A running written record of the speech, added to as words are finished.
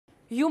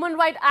Human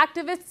rights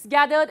activists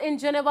gathered in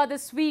Geneva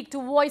this week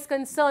to voice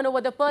concern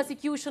over the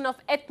persecution of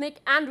ethnic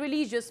and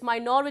religious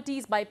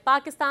minorities by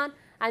Pakistan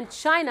and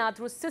China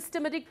through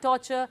systematic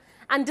torture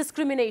and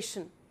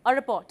discrimination. A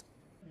report.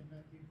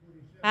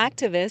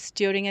 Activists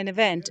during an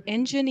event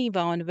in Geneva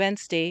on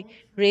Wednesday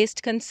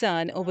raised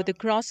concern over the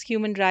gross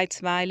human rights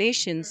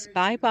violations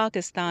by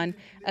Pakistan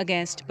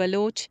against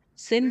Baloch,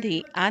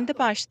 Sindhi and the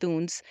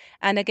Pashtuns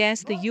and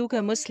against the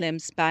Uyghur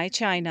Muslims by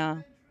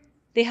China.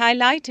 They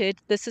highlighted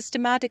the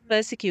systematic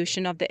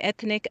persecution of the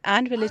ethnic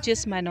and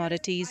religious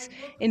minorities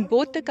in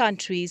both the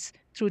countries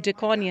through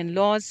draconian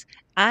laws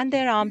and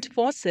their armed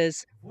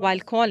forces,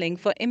 while calling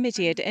for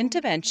immediate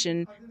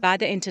intervention by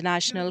the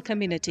international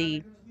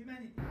community.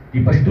 The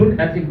Pashtun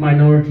ethnic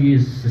minority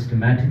is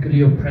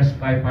systematically oppressed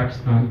by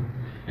Pakistan.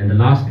 In the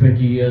last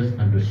 20 years,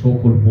 under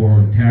so-called war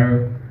on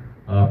terror,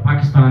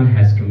 Pakistan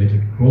has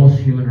committed gross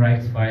human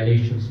rights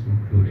violations,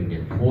 including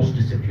enforced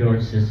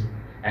disappearances,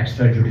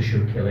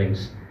 extrajudicial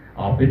killings,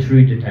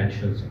 arbitrary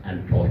detentions,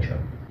 and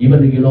torture. Even,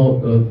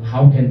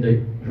 how can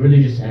the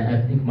religious and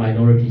ethnic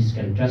minorities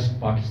can trust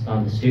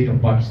Pakistan, the state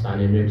of Pakistan,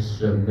 in its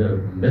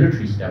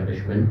military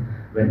establishment,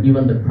 when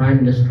even the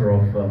Prime Minister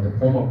of the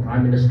former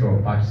Prime Minister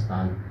of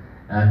Pakistan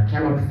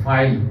cannot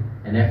file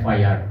an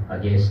FIR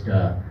against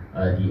the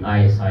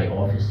ISI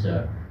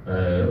officer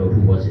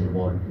who was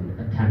involved in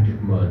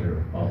attempted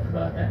murder of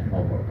that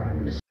former Prime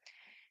Minister.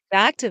 The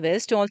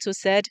activist also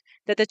said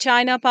that the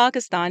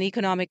China-Pakistan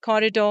economic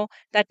corridor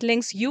that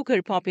links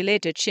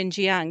Uyghur-populated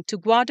Xinjiang to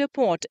Gwadar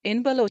port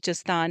in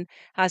Balochistan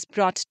has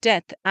brought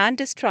death and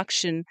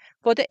destruction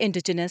for the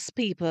indigenous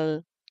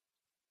people.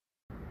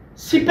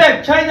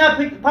 CPEC,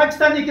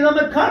 China-Pakistan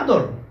economic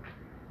corridor,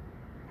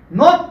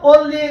 not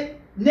only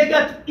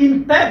negative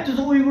impact to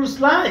the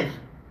Uyghurs' life,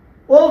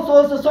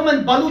 also so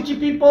many Baluchi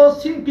people,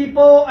 Sindh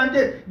people, and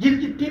the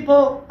Gilgit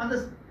people, and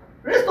the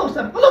rest of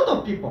them, a lot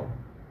of people.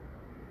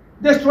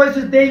 Destroys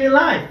his daily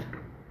life.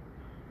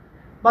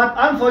 But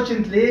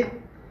unfortunately,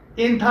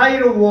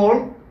 entire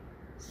world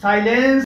silence